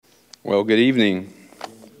Well, good evening.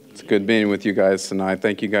 It's good being with you guys tonight.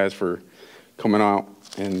 Thank you guys for coming out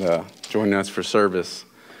and joining us for service.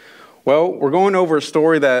 Well, we're going over a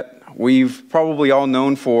story that we've probably all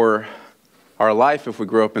known for our life if we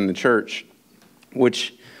grew up in the church,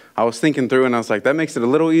 which I was thinking through and I was like, that makes it a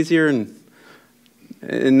little easier and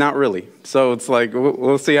not really. So it's like,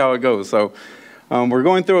 we'll see how it goes. So we're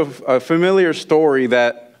going through a familiar story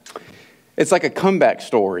that it's like a comeback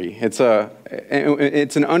story. It's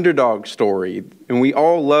an underdog story, and we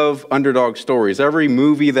all love underdog stories. Every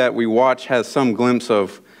movie that we watch has some glimpse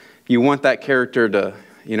of, you want that character to,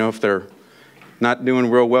 if they're not doing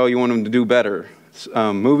real well, you want them to do better.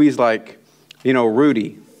 Movies like,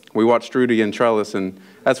 Rudy. We watched Rudy and Trellis, and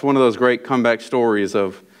that's one of those great comeback stories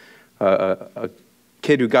of a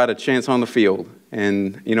kid who got a chance on the field.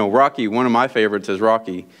 And, Rocky, one of my favorites is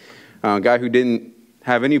Rocky, a guy who didn't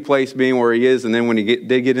have any place being where he is, and then when he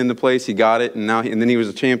did get into place, he got it, and then he was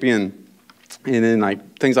a champion. And then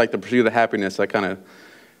things like The Pursuit of Happiness that kind of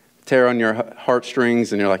tear on your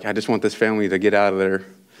heartstrings, and you're like, I just want this family to get out of there.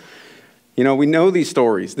 We know these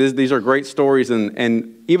stories. These are great stories,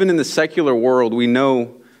 and even in the secular world,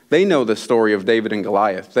 they know the story of David and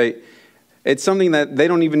Goliath. It's something that they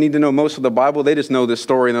don't even need to know most of the Bible. They just know this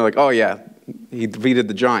story, and they're like, oh yeah, he defeated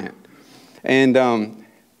the giant. And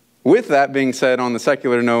with that being said, on the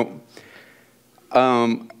secular note,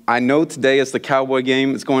 I know today is the Cowboy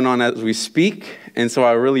game. It's going on as we speak, and so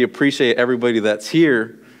I really appreciate everybody that's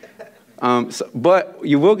here. But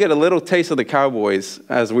you will get a little taste of the Cowboys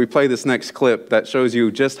as we play this next clip that shows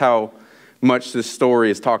you just how much this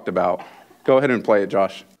story is talked about. Go ahead and play it,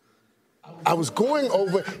 Josh. I was going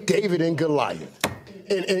over David and Goliath,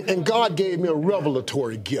 and God gave me a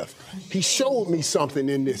revelatory gift. He showed me something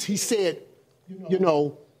in this. He said,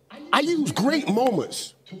 I use great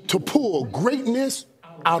moments to pull greatness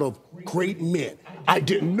out of great men. I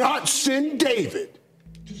did not send David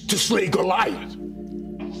to slay Goliath.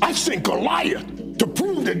 I sent Goliath to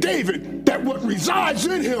prove to David that what resides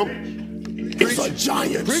in him is a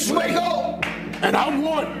giant slayer. And I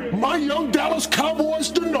want my young Dallas Cowboys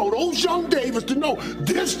to know, those young Davids to know,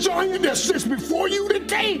 this giant that sits before you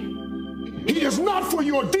today, he is not for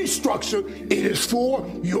your destruction, it is for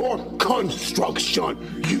your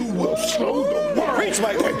construction. You will show the world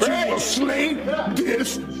that you will slay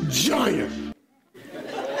this giant.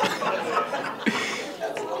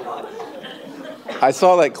 I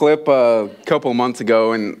saw that clip a couple months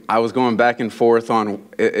ago, and I was going back and forth on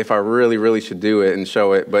if I really should do it and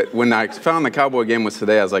show it. But when I found the Cowboy game was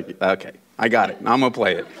today, I was like, okay, I got it. I'm going to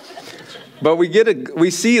play it. But we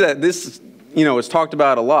see that this, is talked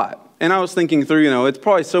about a lot. And I was thinking through, it's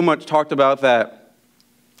probably so much talked about that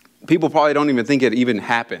people probably don't even think it even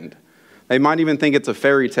happened. They might even think it's a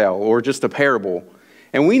fairy tale or just a parable.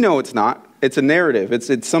 And we know it's not. It's a narrative.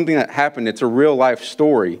 It's something that happened. It's a real life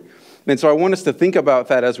story. And so I want us to think about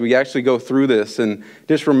that as we actually go through this and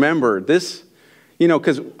just remember this,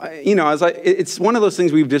 because, it's one of those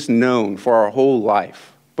things we've just known for our whole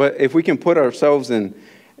life. But if we can put ourselves in,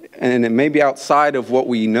 and it may be outside of what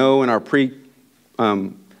we know in our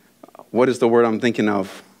what is the word I'm thinking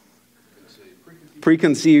of?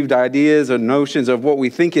 Preconceived ideas or notions of what we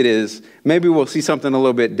think it is, maybe we'll see something a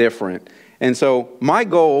little bit different. And so my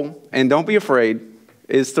goal, and don't be afraid,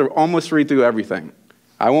 is to almost read through everything.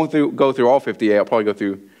 I won't go through all 58, I'll probably go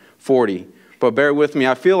through 40. But bear with me,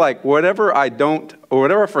 I feel like whatever I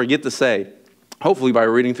forget to say, hopefully by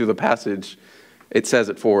reading through the passage, it says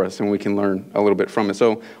it for us and we can learn a little bit from it.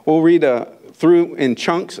 So we'll read through in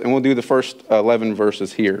chunks and we'll do the first 11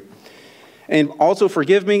 verses here. And also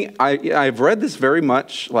forgive me, I've read this very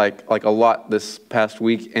much, like a lot this past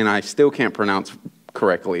week, and I still can't pronounce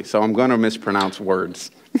correctly, so I'm going to mispronounce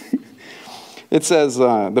words. It says,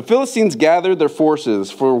 the Philistines gathered their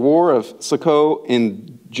forces for war of Socoh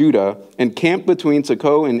in Judah and camped between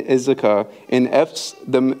Socoh and Azekah in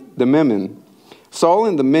Ephes-dammim. Saul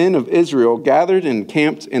and the men of Israel gathered and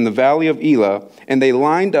camped in the valley of Elah, and they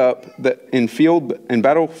lined up in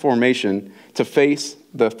battle formation to face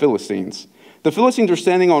the Philistines. The Philistines were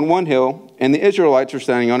standing on one hill, and the Israelites were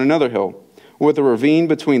standing on another hill, with a ravine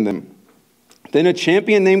between them. Then a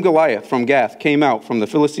champion named Goliath from Gath came out from the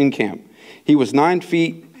Philistine camp. He was 9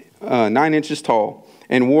 feet 9 inches tall,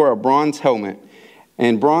 and wore a bronze helmet,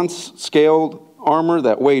 and bronze scaled armor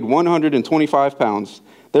that weighed 125 pounds.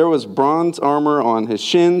 There was bronze armor on his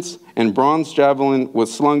shins, and bronze javelin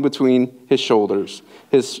was slung between his shoulders.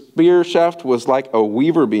 His spear shaft was like a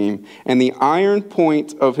weaver beam, and the iron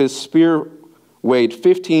point of his spear weighed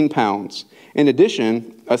 15 pounds. In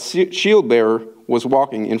addition, a shield bearer was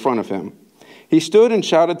walking in front of him. He stood and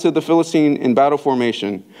shouted to the Philistine in battle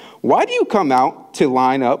formation. "Why do you come out to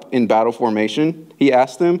line up in battle formation?" He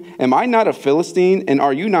asked them. "Am I not a Philistine, and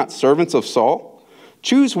are you not servants of Saul?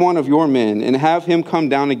 Choose one of your men and have him come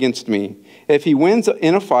down against me. If he wins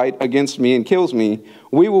in a fight against me and kills me,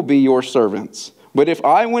 we will be your servants. But if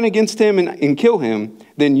I win against him and kill him,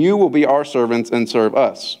 then you will be our servants and serve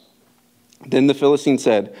us." Then the Philistine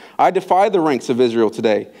said, "I defy the ranks of Israel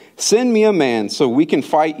today. Send me a man so we can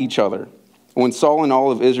fight each other." When Saul and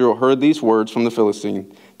all of Israel heard these words from the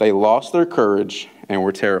Philistine, they lost their courage and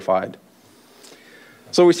were terrified.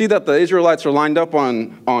 So we see that the Israelites are lined up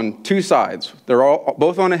on two sides. They're all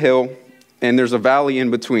both on a hill, and there's a valley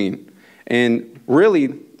in between. And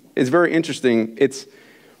really, it's very interesting.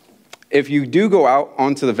 If you do go out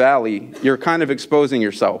onto the valley, you're kind of exposing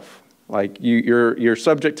yourself. Like you're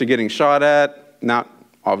subject to getting shot at, not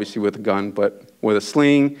obviously with a gun, but with a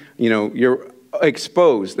sling. You're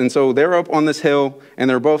exposed. And so they're up on this hill, and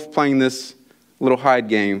they're both playing this little hide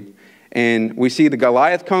game. And we see the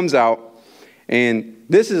Goliath comes out, and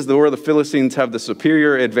this is where the Philistines have the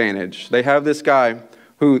superior advantage. They have this guy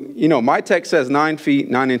who, my text says 9 feet,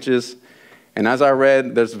 9 inches. And as I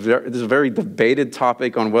read, there's a very debated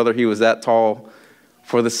topic on whether he was that tall.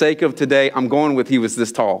 For the sake of today, I'm going with he was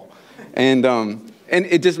this tall. And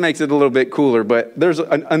it just makes it a little bit cooler. But there's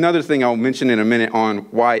another thing I'll mention in a minute on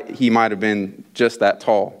why he might have been just that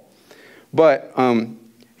tall. But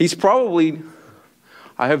he's probably,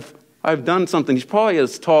 I've done something. He's probably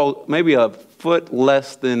as tall, maybe a foot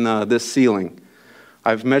less than this ceiling.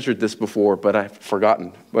 I've measured this before, but I've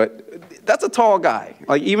forgotten. But that's a tall guy.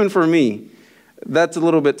 Like, even for me, that's a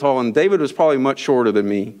little bit tall. And David was probably much shorter than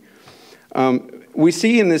me. We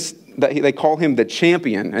see in this that they call him the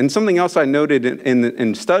champion. And something else I noted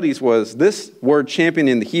in studies was this word champion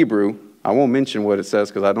in the Hebrew. I won't mention what it says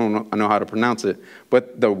because I don't know how to pronounce it.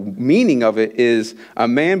 But the meaning of it is a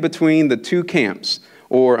man between the two camps,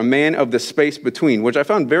 or a man of the space between, which I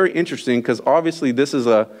found very interesting because obviously this is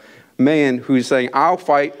a man who's saying, I'll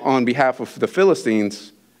fight on behalf of the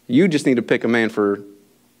Philistines. You just need to pick a man for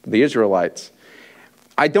the Israelites.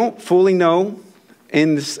 I don't fully know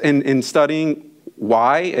in studying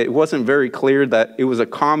why. It wasn't very clear that it was a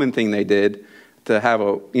common thing they did to have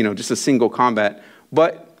just a single combat.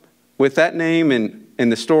 But with that name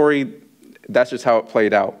and the story, that's just how it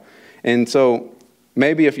played out. And so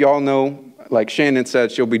maybe if y'all know, like Shannon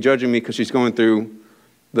said, she'll be judging me because she's going through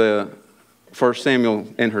the 1 Samuel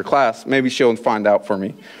in her class. Maybe she'll find out for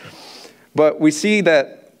me. But we see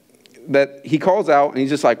that he calls out and he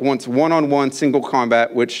just wants one-on-one single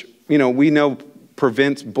combat, which, we know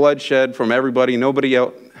prevents bloodshed from everybody. Nobody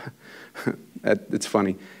else, it's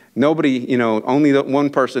funny. Nobody, only one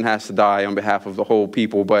person has to die on behalf of the whole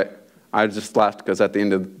people. But I just laughed because at the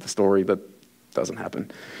end of the story, that doesn't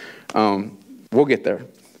happen. We'll get there.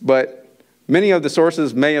 But many of the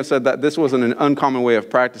sources may have said that this wasn't an uncommon way of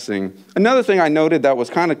practicing. Another thing I noted that was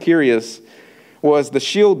kind of curious was the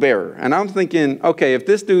shield bearer. And I'm thinking, okay, if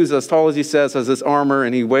this dude's as tall as he says, has this armor,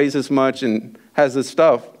 and he weighs as much and has this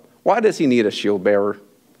stuff, why does he need a shield bearer?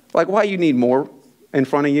 Why you need more in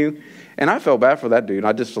front of you? And I felt bad for that dude.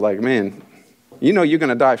 I just was man, you're going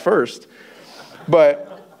to die first.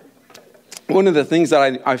 But one of the things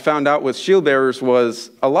that I found out with shield bearers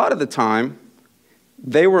was a lot of the time,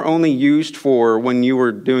 they were only used for when you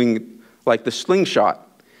were doing the slingshot.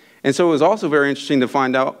 And so it was also very interesting to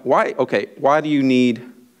find out why do you need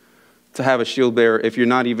to have a shield bearer if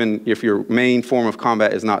your main form of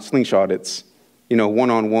combat is not slingshot, it's,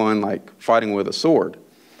 one-on-one, fighting with a sword.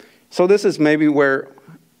 So this is maybe where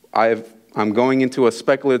I'm going into a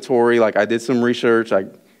speculatory, I did some research.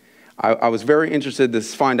 I was very interested to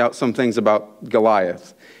find out some things about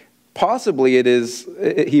Goliath. Possibly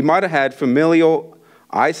he might have had familial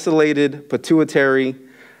isolated pituitary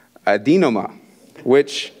adenoma,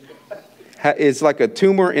 which is like a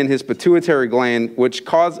tumor in his pituitary gland, which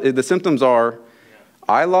the symptoms are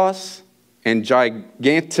eye loss and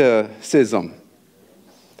gigantism,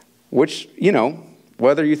 which,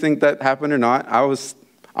 whether you think that happened or not, I was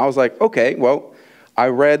like, okay, well, I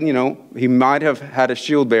read, he might have had a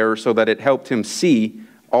shield bearer so that it helped him see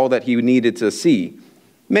all that he needed to see.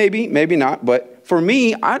 Maybe, maybe not, but for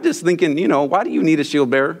me, I'm just thinking, why do you need a shield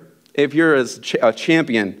bearer if you're a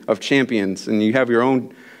champion of champions and you have your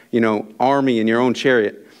own, army and your own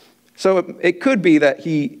chariot? So it could be that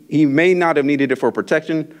he may not have needed it for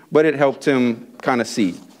protection, but it helped him kind of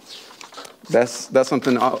see. That's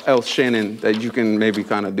something else, Shannon, that you can maybe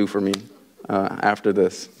kind of do for me after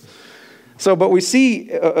this. So, but we see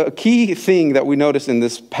a key thing that we notice in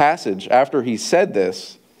this passage after he said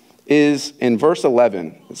this is in verse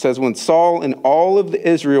 11. It says, when Saul and all of the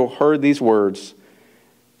Israel heard these words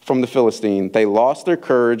from the Philistine, they lost their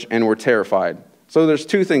courage and were terrified. So there's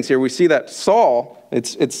two things here. We see that Saul,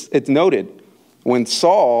 it's noted, when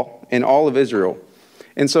Saul and all of Israel.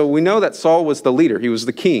 And so we know that Saul was the leader. He was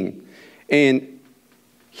the king. And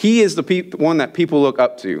he is the one that people look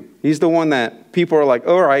up to. He's the one that people are like,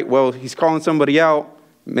 all right, well, he's calling somebody out.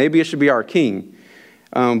 Maybe it should be our king.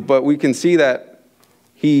 But we can see that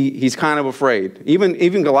he's kind of afraid.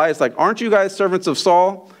 Even Goliath's like, aren't you guys servants of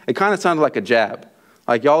Saul? It kind of sounded like a jab.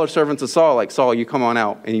 Like, y'all are servants of Saul. Like, Saul, you come on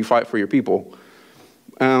out and you fight for your people.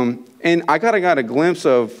 And I got a glimpse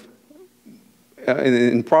of,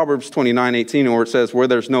 in Proverbs 29:18, where it says, where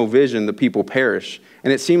there's no vision, the people perish.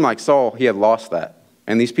 And it seemed like Saul, he had lost that.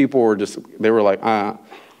 And these people were they were like, oh,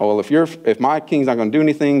 well, if my king's not going to do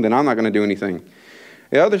anything, then I'm not going to do anything.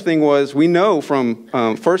 The other thing was, we know from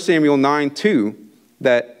 1 Samuel 9:2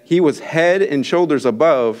 that he was head and shoulders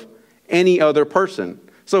above any other person.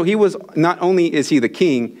 So he was, not only is he the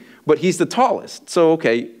king, but he's the tallest. So,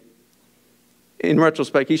 okay, in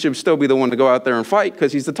retrospect, he should still be the one to go out there and fight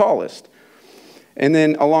because he's the tallest. And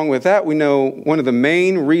then along with that, we know one of the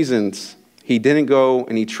main reasons he didn't go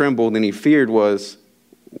and he trembled and he feared was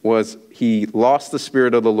he lost the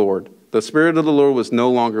Spirit of the Lord. The Spirit of the Lord was no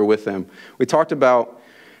longer with him. We talked about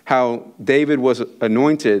how David was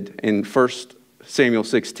anointed in 1 Samuel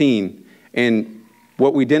 16. And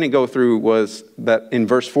what we didn't go through was that in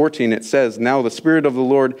verse 14 it says, now the Spirit of the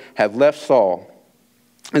Lord had left Saul.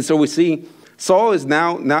 And so we see Saul is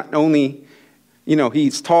now not only,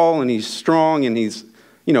 he's tall and he's strong and he's,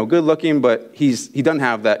 good looking, but he doesn't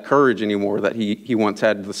have that courage anymore that he once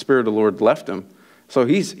had. The Spirit of the Lord left him. So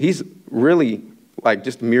he's really like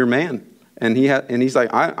just a mere man. And he's like,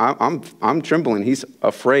 I'm trembling. He's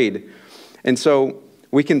afraid. And so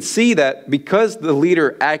we can see that because the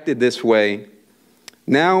leader acted this way,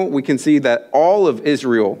 now we can see that all of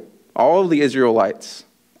Israel, all of the Israelites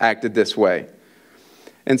acted this way.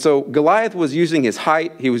 And so Goliath was using his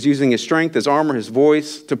height, he was using his strength, his armor, his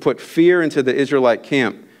voice to put fear into the Israelite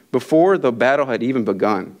camp before the battle had even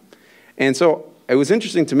begun. And so it was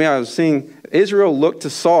interesting to me, I was seeing Israel look to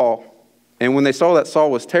Saul, and when they saw that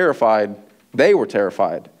Saul was terrified, they were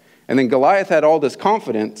terrified. And then Goliath had all this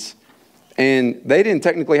confidence, and they didn't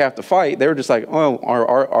technically have to fight. They were just like, oh,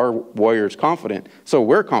 our warrior's confident, so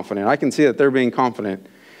we're confident. I can see that they're being confident.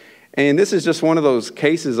 And this is just one of those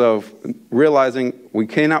cases of realizing we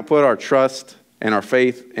cannot put our trust and our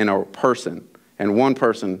faith in a person, and one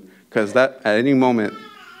person, because that at any moment,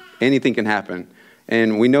 anything can happen.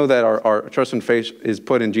 And we know that our trust and faith is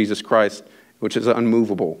put in Jesus Christ, which is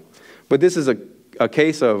unmovable. But this is a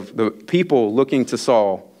case of the people looking to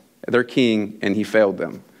Saul, their king, and he failed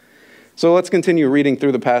them. So let's continue reading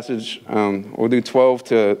through the passage. We'll do 12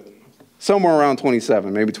 to somewhere around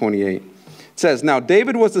 27, maybe 28. It says, now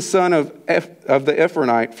David was the son of the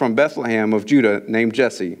Ephronite from Bethlehem of Judah named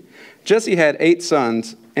Jesse. Jesse had 8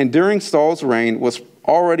 sons, and during Saul's reign was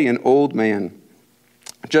already an old man.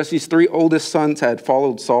 Jesse's 3 oldest sons had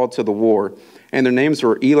followed Saul to the war, and their names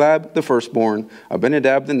were Eliab the firstborn,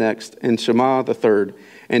 Abinadab the next, and Shammah the third.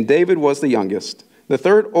 And David was the youngest. The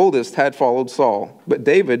 3rd oldest had followed Saul, but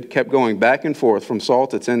David kept going back and forth from Saul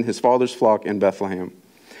to tend his father's flock in Bethlehem.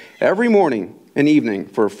 Every morning and evening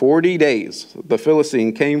for 40 days, the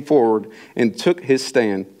Philistine came forward and took his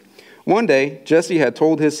stand. One day, Jesse had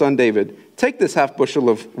told his son David, take this half bushel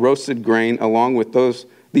of roasted grain along with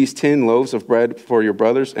these 10 loaves of bread for your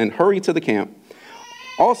brothers and hurry to the camp.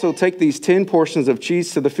 Also take these 10 portions of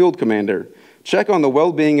cheese to the field commander. Check on the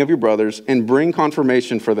well-being of your brothers and bring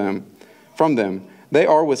confirmation from them. They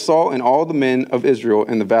are with Saul and all the men of Israel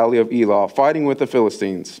in the valley of Elah, fighting with the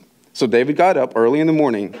Philistines. So David got up early in the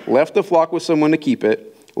morning, left the flock with someone to keep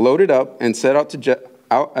it, loaded up, and set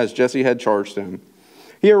out as Jesse had charged him.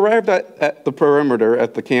 He arrived at the perimeter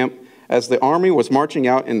at the camp as the army was marching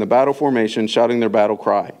out in the battle formation, shouting their battle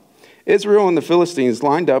cry. Israel and the Philistines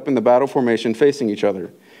lined up in the battle formation facing each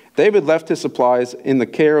other. David left his supplies in the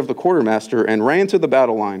care of the quartermaster and ran to the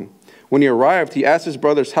battle line. When he arrived, he asked his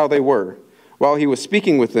brothers how they were. While he was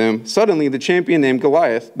speaking with them, suddenly the champion named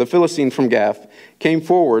Goliath, the Philistine from Gath, came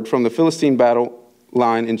forward from the Philistine battle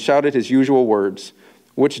line and shouted his usual words,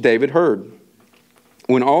 which David heard.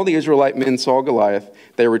 When all the Israelite men saw Goliath,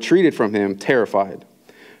 they retreated from him, terrified.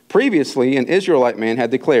 Previously, an Israelite man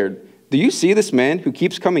had declared, do you see this man who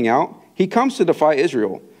keeps coming out? He comes to defy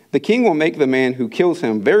Israel. The king will make the man who kills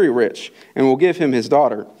him very rich and will give him his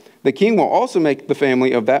daughter. The king will also make the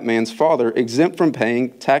family of that man's father exempt from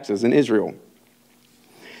paying taxes in Israel.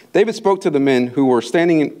 David spoke to the men who were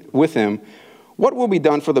standing with him. What will be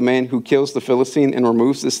done for the man who kills the Philistine and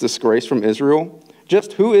removes this disgrace from Israel?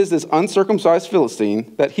 Just who is this uncircumcised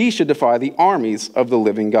Philistine that he should defy the armies of the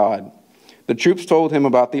living God? The troops told him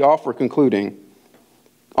about the offer, concluding,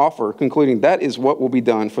 that is what will be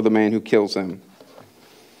done for the man who kills him.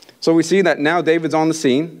 So we see that now David's on the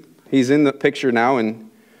scene. He's in the picture now, and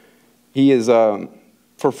he is,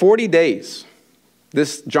 for 40 days,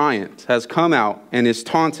 this giant has come out and is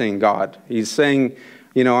taunting God. He's saying,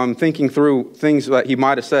 I'm thinking through things that he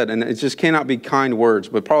might have said, and it just cannot be kind words,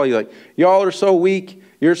 but probably like, y'all are so weak,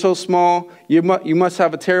 you're so small, you must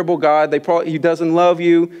have a terrible God, he doesn't love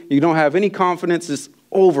you, you don't have any confidence, it's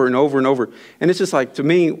over and over and over. And it's just like, to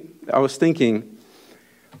me, I was thinking,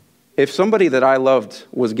 if somebody that I loved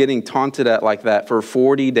was getting taunted at like that for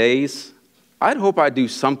 40 days, I'd hope I'd do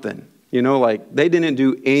something. Like they didn't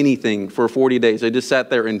do anything for 40 days. They just sat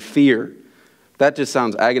there in fear. That just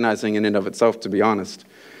sounds agonizing in and of itself, to be honest.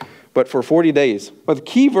 But for 40 days. But the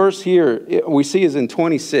key verse here we see is in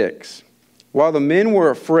 26. While the men were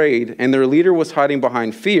afraid and their leader was hiding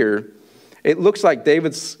behind fear, it looks like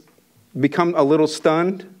David's become a little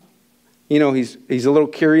stunned. He's a little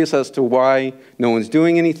curious as to why no one's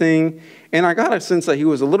doing anything. And I got a sense that he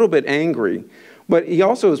was a little bit angry. But he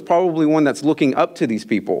also is probably one that's looking up to these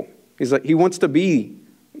people. He's like, he wants to be,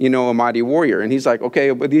 a mighty warrior. And he's like, okay,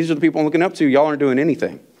 but these are the people I'm looking up to. Y'all aren't doing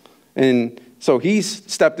anything. And so he's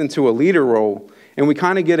stepped into a leader role. And we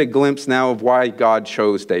kind of get a glimpse now of why God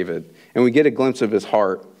chose David. And we get a glimpse of his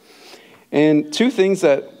heart. And two things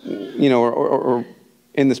that, are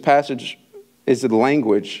in this passage is the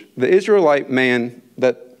language. The Israelite man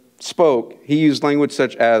that spoke, he used language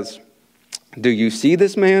such as, do you see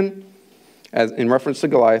this man? As in reference to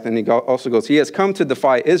Goliath. And he also goes, he has come to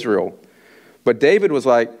defy Israel. But David was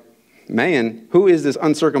like, man, who is this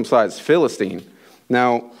uncircumcised Philistine?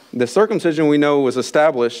 Now, the circumcision we know was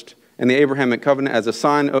established in the Abrahamic covenant as a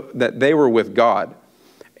sign that they were with God.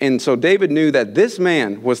 And so David knew that this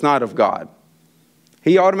man was not of God.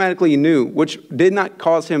 He automatically knew, which did not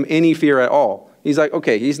cause him any fear at all. He's like,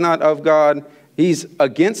 okay, he's not of God. He's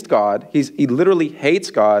against God. He literally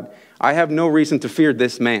hates God. I have no reason to fear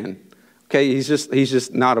this man. Okay, he's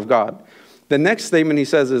just not of God. The next statement he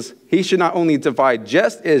says is, he should not only defy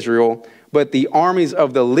just Israel, but the armies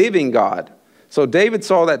of the living God. So David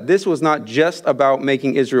saw that this was not just about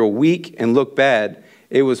making Israel weak and look bad.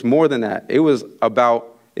 It was more than that. It was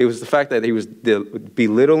the fact that he was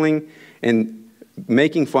belittling and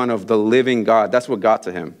making fun of the living God. That's what got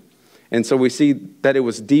to him. And so we see that it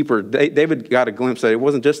was deeper. David got a glimpse that it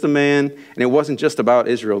wasn't just a man, and it wasn't just about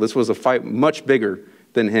Israel. This was a fight much bigger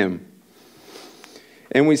than him.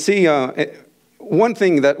 And we see one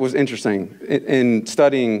thing that was interesting in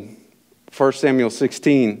studying 1 Samuel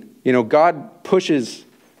 16, God pushes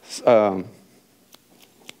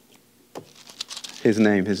his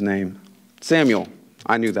name, Samuel.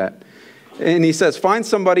 I knew that. And he says, find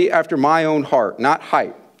somebody after my own heart, not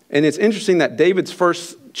height. And it's interesting that David's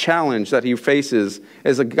first challenge that he faces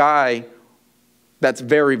is a guy that's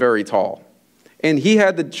very, very tall. And he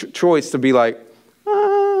had the choice to be like,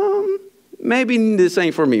 maybe this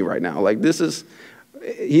ain't for me right now.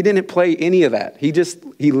 He didn't play any of that.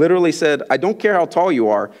 He literally said, I don't care how tall you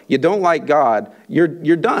are. You don't like God. You're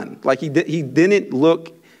done. He didn't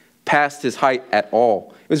look past his height at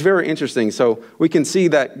all. It was very interesting. So we can see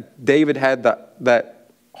that David had that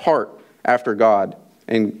heart after God,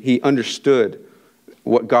 and he understood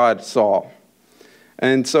what God saw.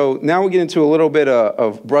 And so now we get into a little bit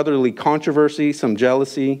of brotherly controversy, some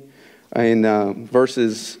jealousy in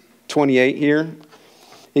verses 28 here.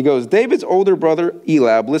 He goes, David's older brother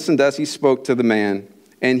Eliab listened as he spoke to the man,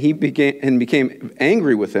 and he became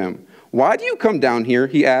angry with him. Why do you come down here?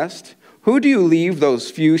 He asked. Who do you leave those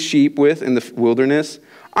few sheep with in the wilderness?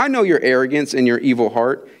 I know your arrogance and your evil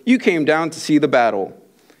heart. You came down to see the battle.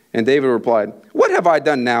 And David replied, what have I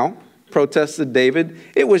done now? Protested David.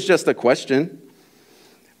 It was just a question.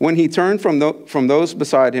 When he turned from those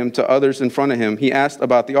beside him to others in front of him, he asked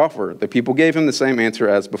about the offer. The people gave him the same answer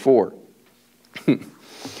as before.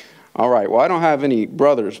 All right, well, I don't have any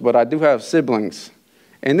brothers, but I do have siblings.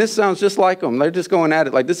 And this sounds just like them. They're just going at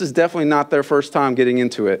it. Like, this is definitely not their first time getting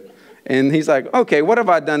into it. And he's like, okay, what have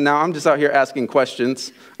I done now? I'm just out here asking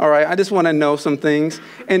questions. All right, I just want to know some things.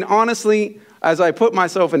 And honestly, as I put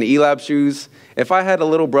myself in Eliab's shoes, if I had a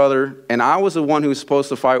little brother and I was the one who was supposed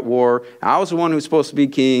to fight war, I was the one who was supposed to be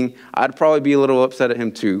king, I'd probably be a little upset at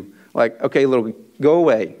him too. Like, okay, little, go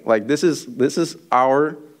away. Like, this is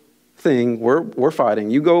our thing. We're fighting.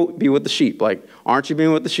 You go be with the sheep. Like, aren't you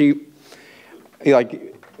being with the sheep?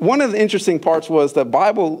 Like, one of the interesting parts was the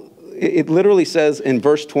Bible, it literally says in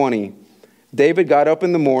verse 20 David got up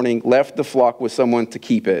in the morning, left the flock with someone to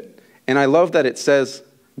keep it. And I love that it says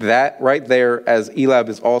that right there, as Eliab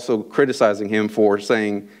is also criticizing him for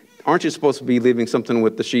saying, aren't you supposed to be leaving something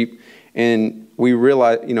with the sheep? And we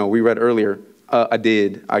realized, we read earlier, I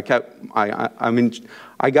did. I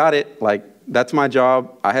got it. Like, that's my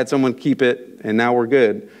job. I had someone keep it, and now we're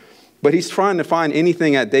good. But he's trying to find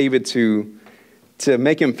anything at David to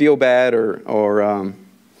make him feel bad or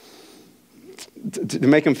to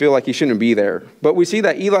make him feel like he shouldn't be there. But we see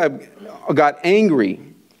that Eliab got angry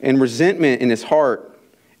and resentment in his heart.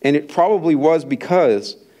 And it probably was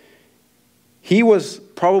because he was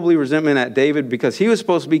probably resentment at David because he was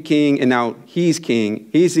supposed to be king and now he's king.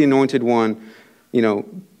 He's the anointed one.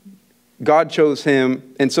 God chose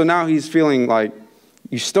him. And so now he's feeling like,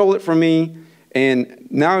 you stole it from me. And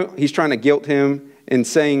now he's trying to guilt him and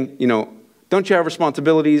saying, don't you have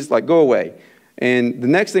responsibilities? Like, go away. And the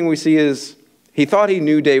next thing we see is he thought he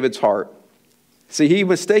knew David's heart. See, he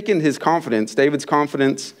mistaken David's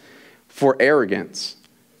confidence, for arrogance.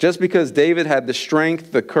 Just because David had the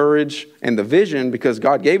strength, the courage, and the vision because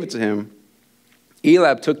God gave it to him,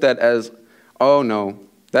 Eliab took that as, oh no,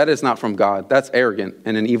 that is not from God. That's arrogant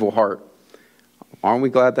and an evil heart. Aren't we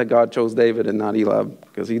glad that God chose David and not Eliab?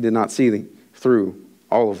 Because he did not see through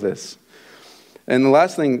all of this. And the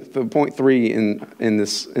last thing, point 3 in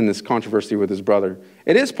this controversy with his brother,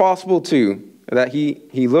 it is possible too that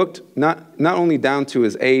he looked not only down to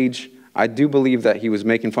his age. I do believe that he was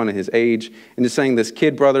making fun of his age and just saying, this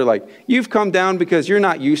kid brother, like, you've come down because you're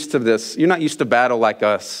not used to this. You're not used to battle like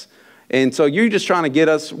us. And so you're just trying to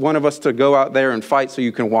get one of us to go out there and fight so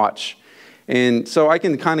you can watch. And so I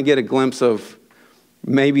can kind of get a glimpse of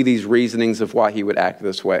maybe these reasonings of why he would act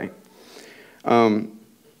this way.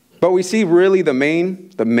 But we see really the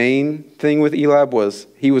main thing with Eliab was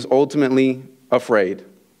he was ultimately afraid.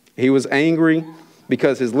 He was angry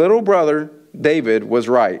because his little brother, David, was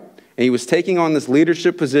right. And he was taking on this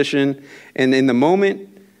leadership position. And in the moment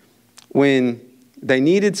when they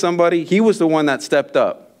needed somebody, he was the one that stepped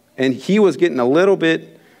up. And he was getting a little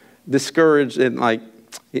bit discouraged and like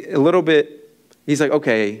a little bit, he's like,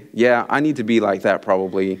 okay, yeah, I need to be like that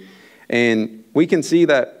probably. And we can see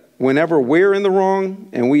that whenever we're in the wrong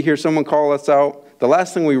and we hear someone call us out, the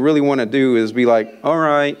last thing we really want to do is be like, all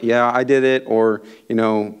right, yeah, I did it, or,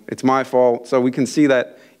 it's my fault. So we can see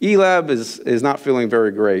that Eliab is not feeling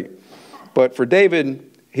very great. But for David,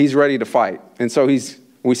 he's ready to fight. And so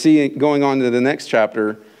we see going on to the next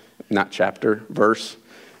verse,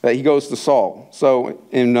 that he goes to Saul. So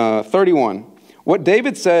in 31, what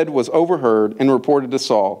David said was overheard and reported to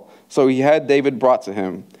Saul. So he had David brought to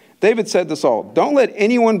him. David said to Saul, don't let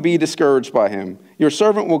anyone be discouraged by him. Your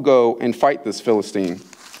servant will go and fight this Philistine.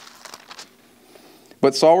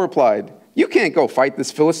 But Saul replied, you can't go fight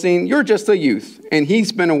this Philistine. You're just a youth, and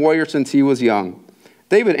he's been a warrior since he was young.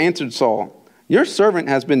 David answered Saul, your servant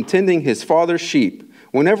has been tending his father's sheep.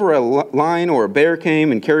 Whenever a lion or a bear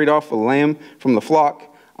came and carried off a lamb from the flock,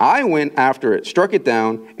 I went after it, struck it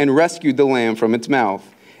down, and rescued the lamb from its mouth.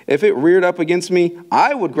 If it reared up against me,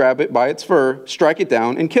 I would grab it by its fur, strike it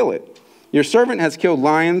down, and kill it. Your servant has killed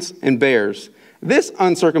lions and bears. This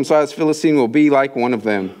uncircumcised Philistine will be like one of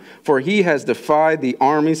them, for he has defied the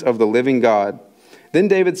armies of the living God. Then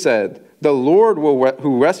David said, the Lord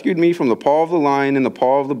who rescued me from the paw of the lion and the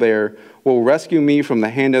paw of the bear will rescue me from the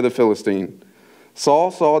hand of the Philistine.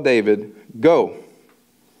 Saul saw David, go.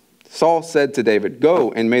 Saul said to David,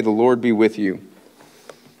 go, and may the Lord be with you.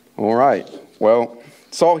 All right. Well,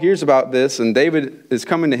 Saul hears about this, and David is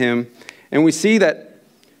coming to him, and we see that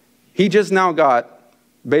he just now got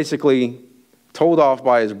basically told off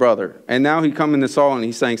by his brother. And now he coming to Saul, and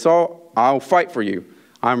he's saying, Saul, I'll fight for you.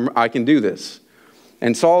 I can do this.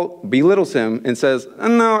 And Saul belittles him and says,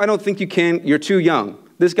 no, I don't think you can. You're too young.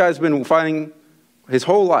 This guy's been fighting his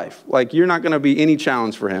whole life. Like, you're not going to be any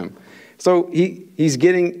challenge for him. So he's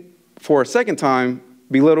getting, for a second time,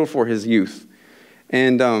 belittled for his youth.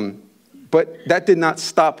 And but that did not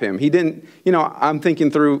stop him. He didn't, I'm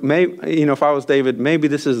thinking through, maybe, if I was David,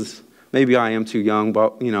 maybe I am too young,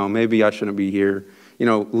 but, maybe I shouldn't be here,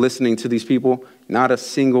 listening to these people. Not a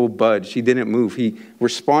single budge. He didn't move. He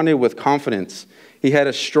responded with confidence. He had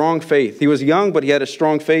a strong faith. He was young, but he had a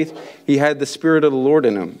strong faith. He had the Spirit of the Lord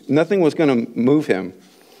in him. Nothing was going to move him.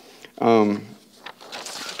 Let's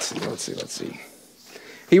see.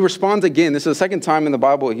 He responds again. This is the second time in the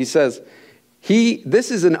Bible. He says,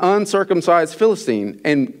 this is an uncircumcised Philistine,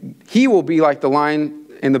 and he will be like the lion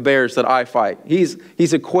and the bears that I fight. He's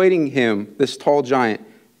equating him, this tall giant,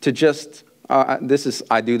 to just,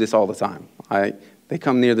 I do this all the time. They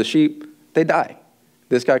come near the sheep, they die.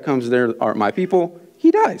 This guy comes there, are my people,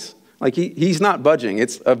 he dies. Like he's not budging.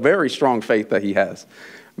 It's a very strong faith that he has.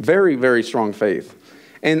 Very, very strong faith.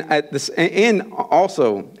 And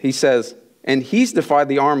also he says, and he's defied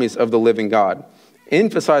the armies of the living God,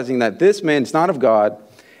 emphasizing that this man is not of God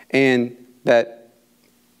and that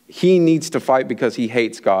he needs to fight because he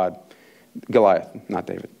hates God. Goliath, not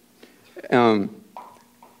David.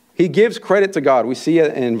 He gives credit to God. We see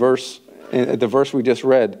it in the verse we just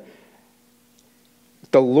read.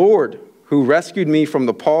 The Lord who rescued me from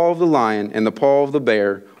the paw of the lion and the paw of the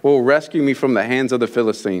bear will rescue me from the hands of the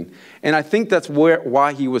Philistine. And I think that's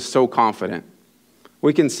why he was so confident.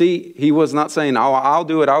 We can see he was not saying, oh, I'll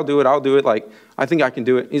do it. Like, I think I can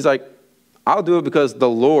do it. He's like, I'll do it because the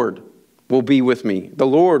Lord will be with me. The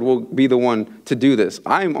Lord will be the one to do this.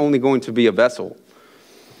 I'm only going to be a vessel.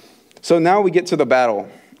 So now we get to the battle,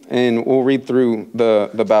 and we'll read through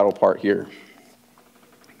the battle part here.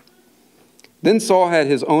 Then Saul had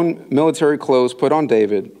his own military clothes put on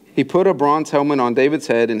David. He put a bronze helmet on David's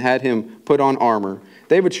head and had him put on armor.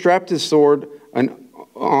 David strapped his sword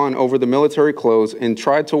on over the military clothes and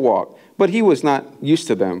tried to walk, but he was not used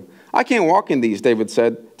to them. I can't walk in these, David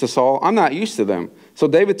said to Saul. I'm not used to them. So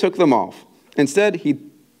David took them off. Instead, he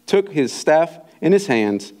took his staff in his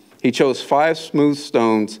hands. He chose 5 smooth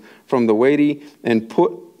stones from the weighty and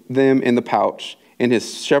put them in the pouch in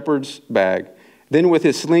his shepherd's bag. Then with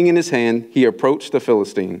his sling in his hand, he approached the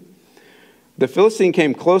Philistine. The Philistine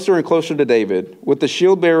came closer and closer to David, with the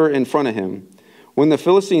shield bearer in front of him. When the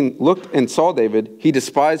Philistine looked and saw David, he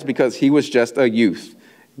despised because he was just a youth,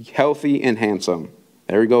 healthy and handsome.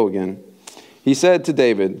 There we go again. He said to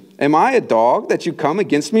David, am I a dog that you come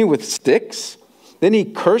against me with sticks? Then he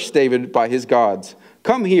cursed David by his gods.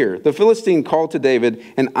 Come here, the Philistine called to David,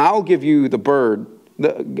 and I'll give you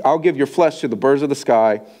I'll give your flesh to the birds of the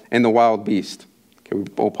sky and the wild beast.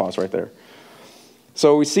 Okay, we'll pause right there.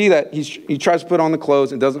 So we see that he tries to put on the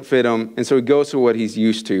clothes, it doesn't fit him, and so he goes to what he's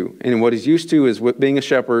used to. And what he's used to is being a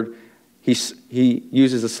shepherd, he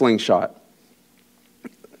uses a slingshot.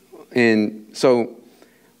 And so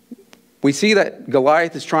we see that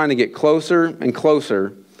Goliath is trying to get closer and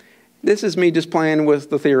closer. This is me just playing with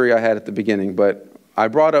the theory I had at the beginning, but I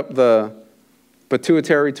brought up the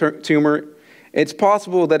pituitary tumor. It's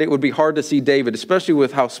possible that it would be hard to see David, especially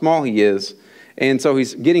with how small he is. And so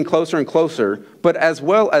he's getting closer and closer. But as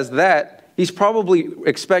well as that, he's probably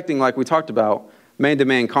expecting, like we talked about,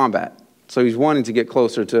 man-to-man combat. So he's wanting to get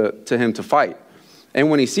closer to him to fight. And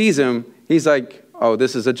when he sees him, he's like, oh,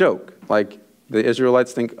 this is a joke. Like, the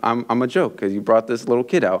Israelites think I'm a joke because you brought this little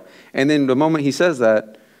kid out. And then the moment he says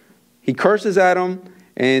that, he curses at him,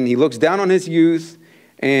 and he looks down on his youth,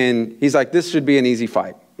 and he's like, this should be an easy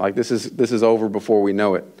fight. Like, this is over before we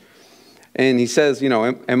know it. And he says,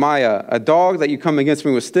 am I a dog that you come against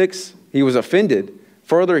me with sticks? He was offended.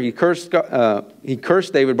 Further, he cursed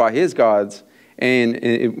David by his gods.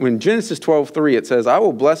 And when Genesis 12:3, it says, I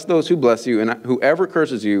will bless those who bless you, and whoever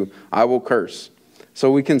curses you, I will curse. So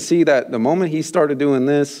we can see that the moment he started doing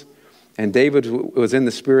this, and David was in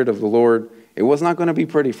the spirit of the Lord, it was not going to be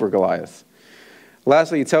pretty for Goliath.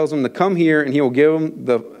 Lastly, he tells him to come here, and he will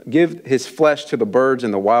give his flesh to the birds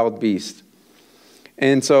and the wild beast.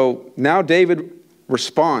 And so now David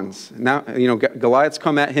responds. Now, Goliath's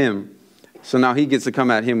come at him. So now he gets to come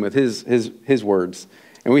at him with his words.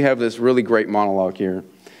 And we have this really great monologue here.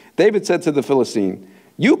 David said to the Philistine,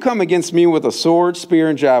 you come against me with a sword, spear,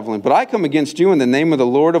 and javelin, but I come against you in the name of the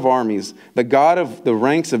Lord of armies, the God of the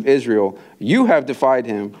ranks of Israel. You have defied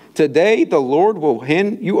him. Today the Lord will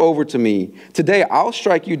hand you over to me. Today I'll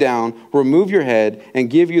strike you down, remove your head,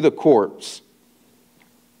 and give you the corpse.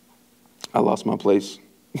 I lost my place.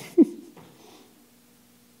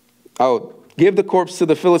 I'll give the corpse to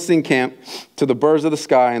the Philistine camp, to the birds of the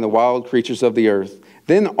sky and the wild creatures of the earth.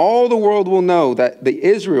 Then all the world will know that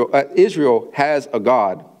Israel has a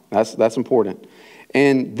God. That's important.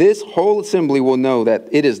 And this whole assembly will know that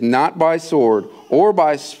it is not by sword or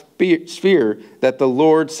by spear that the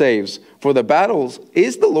Lord saves. For the battles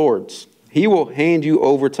is the Lord's. He will hand you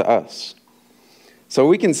over to us. So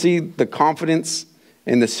we can see the confidence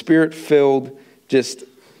and the spirit-filled just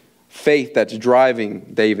faith that's driving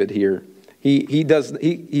David here. He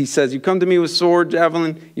says, you come to me with sword,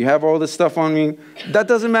 javelin, you have all this stuff on me. That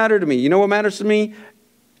doesn't matter to me. You know what matters to me?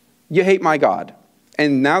 You hate my God.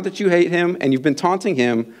 And now that you hate him and you've been taunting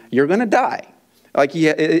him, you're going to die. Like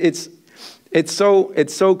it's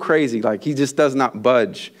so crazy. Like he just does not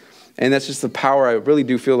budge. And that's just the power. I really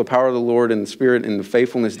do feel the power of the Lord and the Spirit and the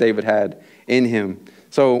faithfulness David had in him.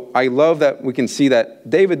 So I love that we can see that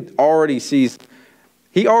David already sees.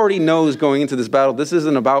 He already knows going into this battle, this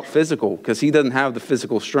isn't about physical because he doesn't have the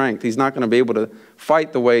physical strength. He's not going to be able to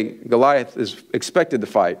fight the way Goliath is expected to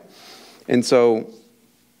fight. And so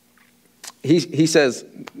he says,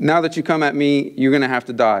 now that you come at me, you're going to have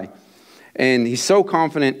to die. And he's so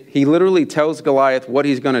confident, he literally tells Goliath what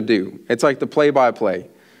he's going to do. It's like the play-by-play.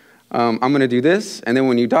 I'm going to do this, and then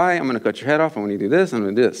when you die, I'm going to cut your head off, and when you do this, I'm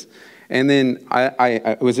going to do this. And then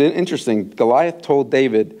it was interesting. Goliath told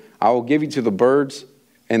David, I will give you to the birds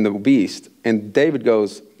and the beast. And David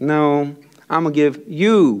goes, no, I'm going to give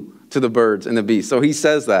you to the birds and the beast. So he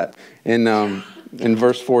says that in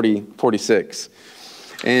verse 46.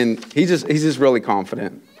 And he's just really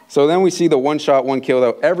confident. So then we see the one shot, one kill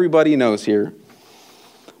that everybody knows here.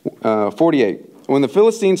 48. When the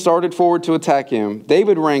Philistine started forward to attack him,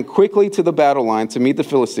 David ran quickly to the battle line to meet the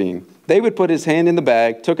Philistine. David put his hand in the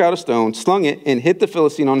bag, took out a stone, slung it, and hit the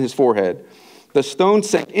Philistine on his forehead. The stone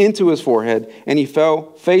sank into his forehead, and he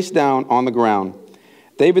fell face down on the ground.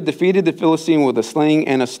 David defeated the Philistine with a sling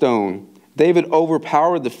and a stone. David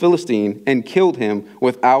overpowered the Philistine and killed him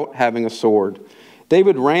without having a sword.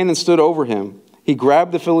 David ran and stood over him. He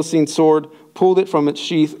grabbed the Philistine's sword, pulled it from its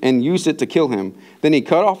sheath, and used it to kill him. Then he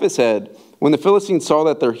cut off his head. When the Philistines saw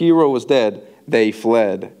that their hero was dead, they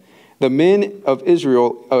fled. The men of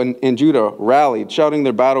Israel and Judah rallied, shouting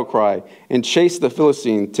their battle cry, and chased the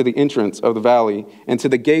Philistine to the entrance of the valley and to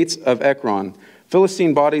the gates of Ekron.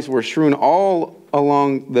 Philistine bodies were strewn all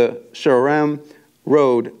along the Shaaraim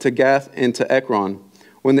road to Gath and to Ekron.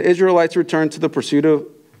 When the Israelites returned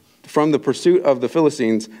from the pursuit of the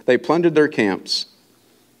Philistines, they plundered their camps.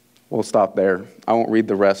 We'll stop there. I won't read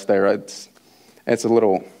the rest there. It's a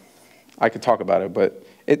little, I could talk about it, but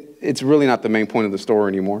it's really not the main point of the story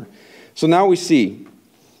anymore. So now we see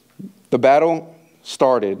the battle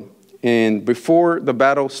started, and before the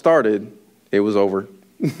battle started, it was over.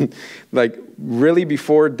 Like really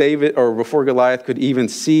before Goliath could even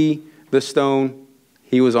see the stone,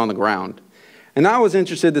 he was on the ground. And I was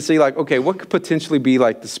interested to see, like, okay, what could potentially be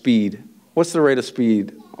like the speed? What's the rate of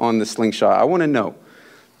speed on the slingshot? I want to know.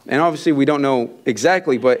 And obviously we don't know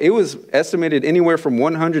exactly, but it was estimated anywhere from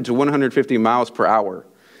 100 to 150 miles per hour.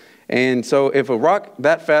 And so if a rock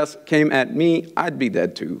that fast came at me, I'd be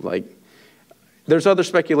dead too. Like, there's other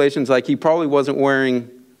speculations, like he probably wasn't wearing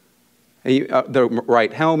the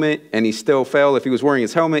right helmet and he still fell. If he was wearing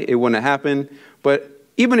his helmet, it wouldn't have happened. But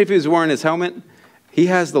even if he was wearing his helmet, he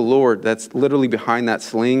has the Lord that's literally behind that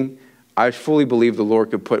sling. I fully believe the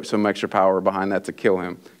Lord could put some extra power behind that to kill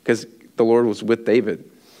him because the Lord was with David.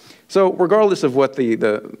 So regardless of what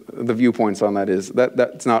the viewpoints on that is,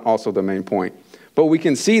 that's not also the main point. But we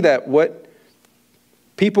can see that what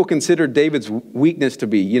people consider David's weakness to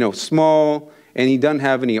be, small, and he doesn't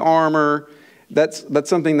have any armor. That's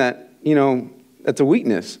something that, that's a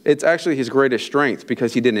weakness. It's actually his greatest strength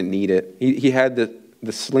because he didn't need it. He had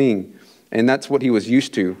the sling, and that's what he was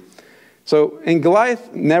used to. So, and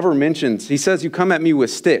Goliath never mentions, he says, you come at me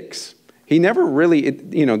with sticks. He never really,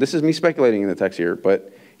 this is me speculating in the text here,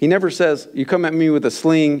 but he never says, you come at me with a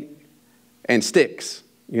sling and sticks,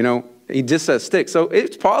 He just says sticks. So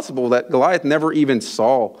it's possible that Goliath never even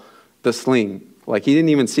saw the sling. Like, he didn't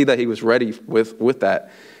even see that he was ready with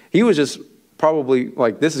that. He was just probably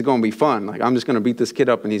like, this is going to be fun. Like, I'm just going to beat this kid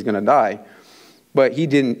up and he's going to die. But he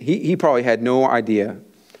didn't. He probably had no idea.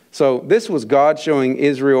 So this was God showing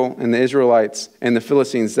Israel and the Israelites and the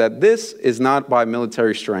Philistines that this is not by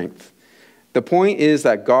military strength. The point is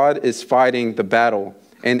that God is fighting the battle.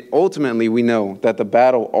 And ultimately, we know that the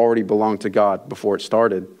battle already belonged to God before it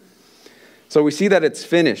started. So we see that it's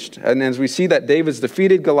finished. And as we see that David's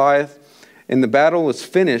defeated Goliath and the battle is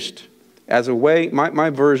finished, as a way, my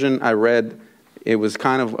version I read, it was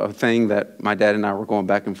kind of a thing that my dad and I were going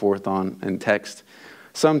back and forth on in text.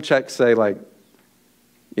 Some texts say, like,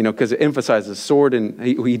 because it emphasizes sword, and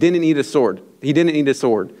he didn't need a sword. He didn't need a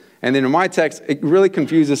sword. And then in my text, it really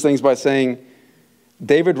confuses things by saying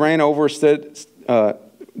David ran over to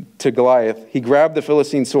Goliath. He grabbed the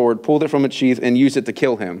Philistine sword, pulled it from its sheath, and used it to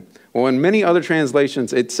kill him. Well, in many other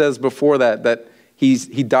translations, it says before that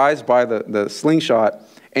he dies by the slingshot.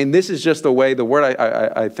 And this is just the way, the word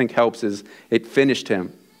I think helps is it finished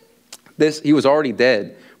him. He was already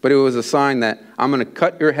dead, but it was a sign that I'm going to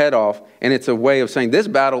cut your head off. And it's a way of saying this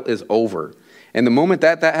battle is over. And the moment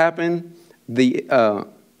that happened, the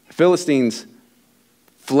Philistines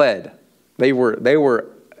fled. They were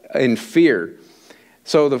in fear.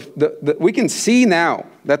 So we can see now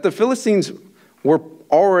that the Philistines were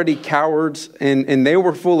already cowards, and they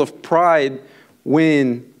were full of pride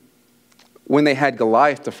when they had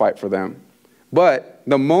Goliath to fight for them. But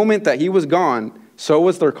the moment that he was gone, so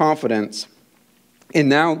was their confidence. And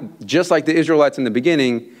now, just like the Israelites in the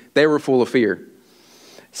beginning, they were full of fear.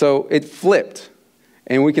 So it flipped.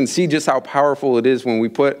 And we can see just how powerful it is when we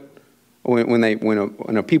put when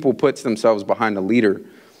a people puts themselves behind a leader.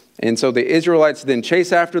 And so the Israelites then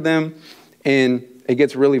chase after them, and it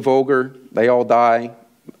gets really vulgar. They all die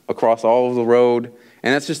across all of the road.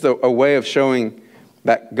 And that's just a way of showing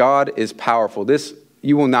that God is powerful.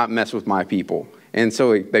 You will not mess with my people. And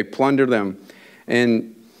so they plunder them.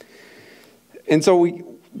 And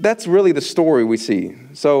so that's really the story we see.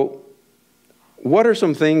 So what are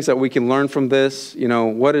some things that we can learn from this?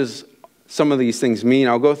 What does some of these things mean?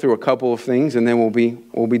 I'll go through a couple of things and then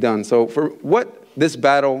we'll be done. So for what this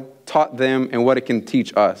battle taught them and what it can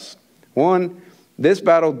teach us. One, this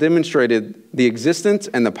battle demonstrated the existence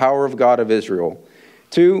and the power of God of Israel.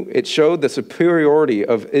 Two, it showed the superiority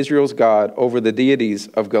of Israel's God over the deities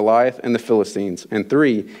of Goliath and the Philistines. And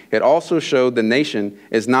three, it also showed the nation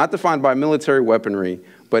is not defined by military weaponry,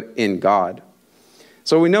 but in God.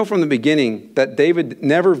 So we know from the beginning that David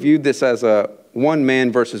never viewed this as a one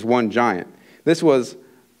man versus one giant. This was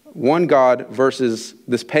one God versus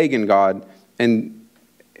this pagan God, and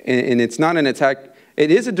it's not an attack.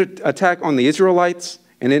 It is an attack on the Israelites,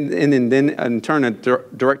 and then in turn a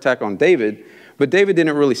direct attack on David. But David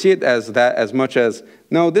didn't really see it as that as much as,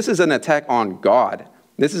 no, this is an attack on God.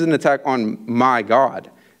 This is an attack on my God.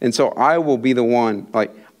 And so I will be the one,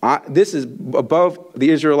 this is above the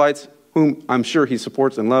Israelites, whom I'm sure he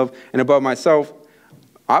supports and loves, and above myself,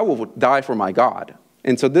 I will die for my God.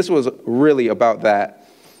 And so this was really about that.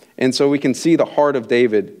 And so we can see the heart of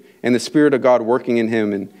David and the Spirit of God working in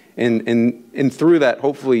him. And through that,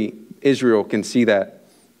 hopefully, Israel can see that.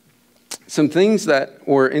 Some things that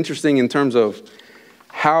were interesting in terms of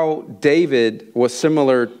how David was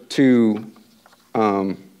similar to,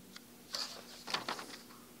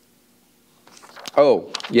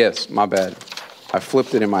 oh, yes, my bad. I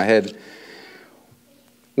flipped it in my head.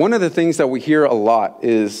 One of the things that we hear a lot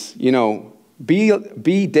is,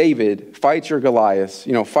 be David, fight your Goliaths,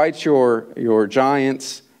 fight your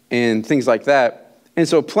giants and things like that. And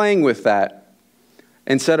so playing with that,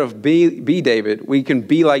 instead of be David, we can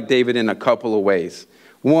be like David in a couple of ways.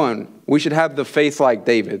 One, we should have the faith like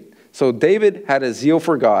David. So David had a zeal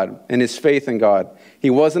for God and his faith in God. He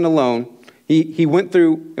wasn't alone. He went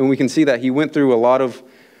through, and we can see that he went through a lot of,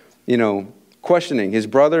 questioning. His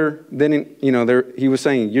brother didn't, he was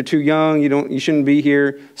saying, you're too young, you shouldn't be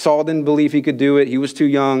here. Saul didn't believe he could do it. He was too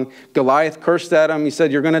young. Goliath cursed at him. He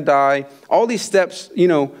said, you're going to die. All these steps,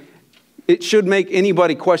 it should make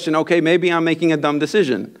anybody question, okay, maybe I'm making a dumb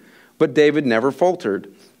decision. But David never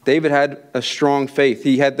faltered. David had a strong faith.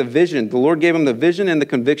 He had the vision. The Lord gave him the vision and the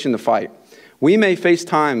conviction to fight. We may face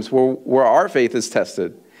times where our faith is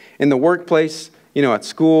tested. In the workplace, at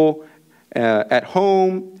school, at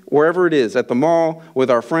home, wherever it is, at the mall,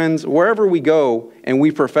 with our friends, wherever we go and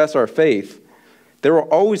we profess our faith, there will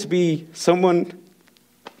always be someone,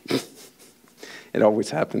 it always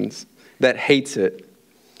happens, that hates it.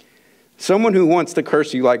 Someone who wants to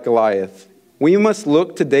curse you like Goliath. We must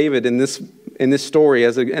look to David in this story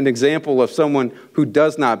as an example of someone who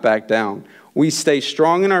does not back down. We stay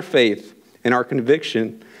strong in our faith and our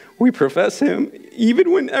conviction. We profess him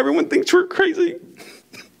even when everyone thinks we're crazy.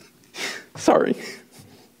 Sorry.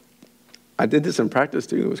 I did this in practice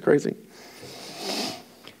too. It was crazy.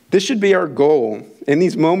 This should be our goal. In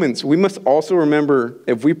these moments, we must also remember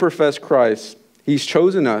if we profess Christ, he's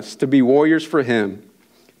chosen us to be warriors for him.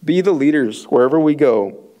 Be the leaders wherever we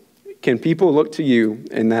go. Can people look to you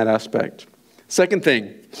in that aspect? Second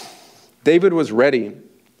thing, David was ready.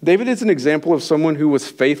 David is an example of someone who was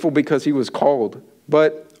faithful because he was called,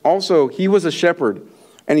 but also he was a shepherd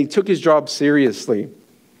and he took his job seriously.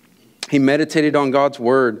 He meditated on God's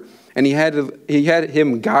word and he had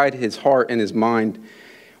him guide his heart and his mind.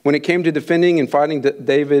 When it came to defending and fighting,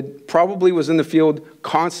 David probably was in the field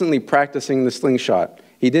constantly practicing the slingshot.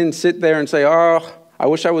 He didn't sit there and say, I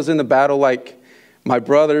wish I was in the battle like my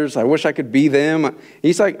brothers. I wish I could be them.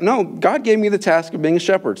 He's like, no, God gave me the task of being a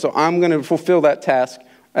shepherd, so I'm going to fulfill that task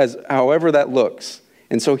as however that looks.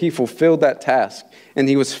 And so he fulfilled that task, and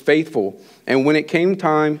he was faithful. And when it came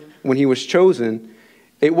time, when he was chosen,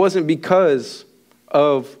 it wasn't because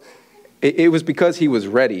of, it was because he was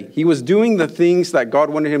ready. He was doing the things that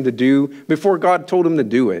God wanted him to do before God told him to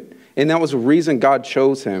do it. And that was the reason God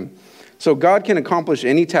chose him. So God can accomplish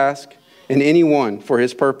any task and anyone for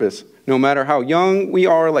his purpose, no matter how young we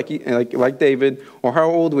are, like David, or how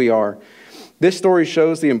old we are. This story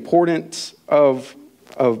shows the importance of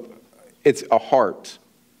it's a heart.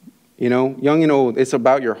 Young and old, it's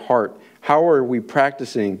about your heart. How are we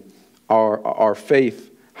practicing our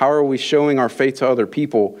faith? How are we showing our faith to other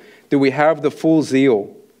people? Do we have the full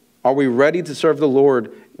zeal? Are we ready to serve the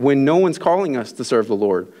Lord when no one's calling us to serve the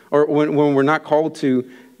Lord? Or when we're not called to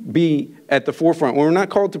be at the forefront. When we're not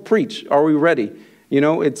called to preach, are we ready?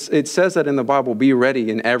 It says that in the Bible, be ready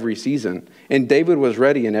in every season. And David was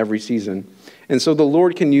ready in every season. And so the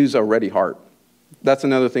Lord can use a ready heart. That's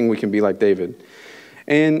another thing we can be like David.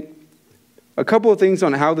 And a couple of things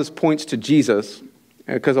on how this points to Jesus,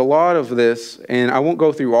 because a lot of this, and I won't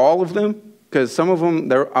go through all of them, because some of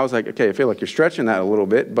them, I was like, okay, I feel like you're stretching that a little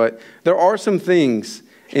bit, but there are some things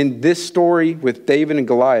in this story with David and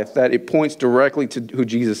Goliath that it points directly to who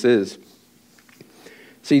Jesus is.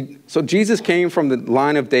 See, so Jesus came from the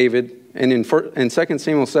line of David, and in 2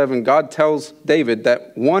 Samuel 7, God tells David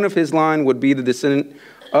that one of his line would be the descendant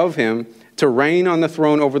of him to reign on the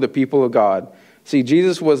throne over the people of God. See,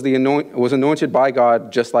 Jesus was anointed by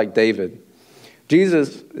God just like David.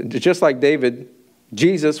 Just like David,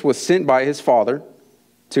 Jesus was sent by his Father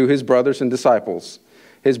to his brothers and disciples.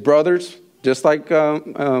 His brothers, just like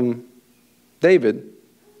David,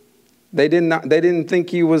 they didn't think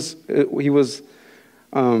he was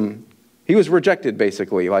rejected,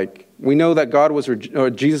 basically. Like, we know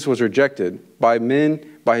that Jesus was rejected by men,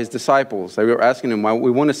 by his disciples. They were asking him,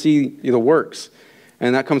 we want to see the works.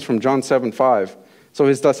 And that comes from John 7:5. So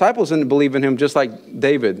his disciples didn't believe in him just like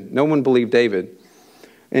David. No one believed David.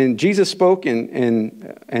 And Jesus spoke,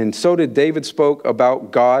 and so did David spoke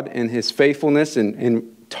about God and his faithfulness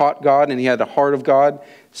and taught God, and he had the heart of God.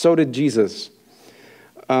 So did Jesus.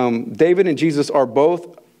 David and Jesus are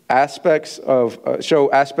both show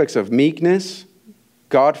aspects of meekness,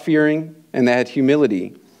 God-fearing, and they had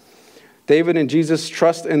humility. David and Jesus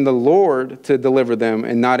trust in the Lord to deliver them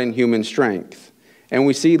and not in human strength. And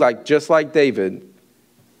we see, just like David,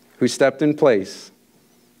 who stepped in place,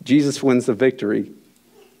 Jesus wins the victory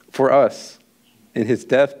for us in his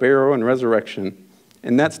death, burial, and resurrection.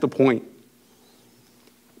 And that's the point.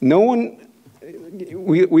 No one,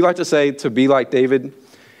 we like to say to be like David.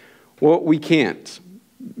 Well, we can't.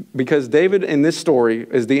 Because David in this story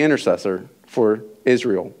is the intercessor for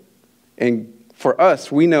Israel. And for us,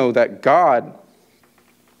 we know that God,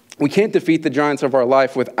 we can't defeat the giants of our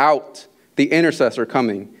life without the intercessor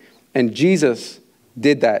coming. And Jesus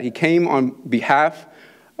did that. He came on behalf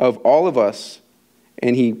of all of us.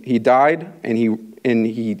 And he died, and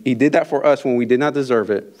he did that for us when we did not deserve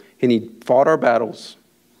it. And he fought our battles.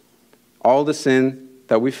 All the sin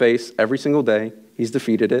that we face every single day, he's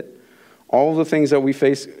defeated it. All the things that we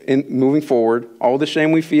face in moving forward, all the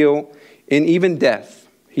shame we feel, and even death,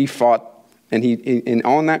 he fought. And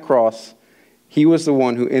on that cross, he was the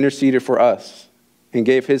one who interceded for us and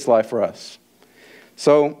gave his life for us.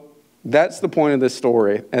 So that's the point of this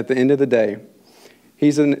story at the end of the day.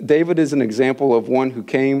 David is an example of one who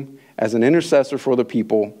came as an intercessor for the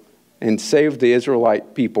people and saved the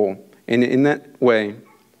Israelite people. And in that way,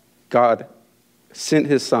 God sent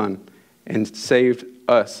his son and saved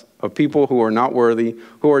us, a people who are not worthy,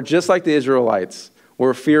 who are just like the Israelites.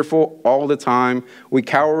 We're fearful all the time. We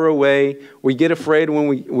cower away. We get afraid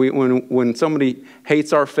when somebody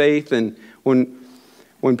hates our faith, and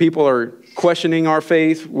when people are questioning our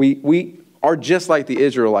faith. We are just like the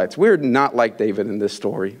Israelites. We're not like David in this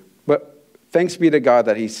story. But thanks be to God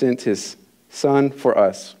that he sent his son for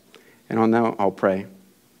us. And on that, I'll pray.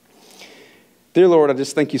 Dear Lord, I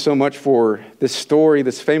just thank you so much for this story,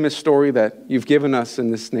 this famous story that you've given us in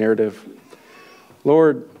this narrative.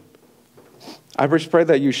 Lord, I just pray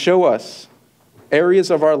that you show us areas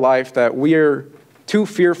of our life that we are too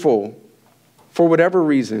fearful for whatever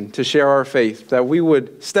reason to share our faith, that we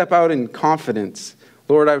would step out in confidence.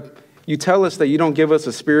 Lord, you tell us that you don't give us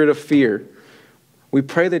a spirit of fear. We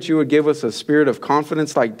pray that you would give us a spirit of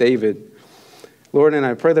confidence like David. Lord, and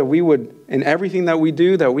I pray that we would, in everything that we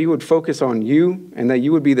do, that we would focus on you and that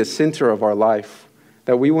you would be the center of our life.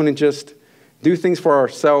 That we wouldn't just do things for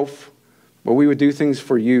ourselves, but we would do things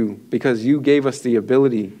for you because you gave us the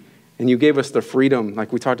ability and you gave us the freedom,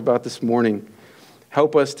 like we talked about this morning.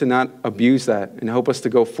 Help us to not abuse that and help us to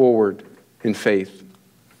go forward in faith.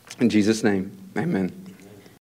 In Jesus' name, amen.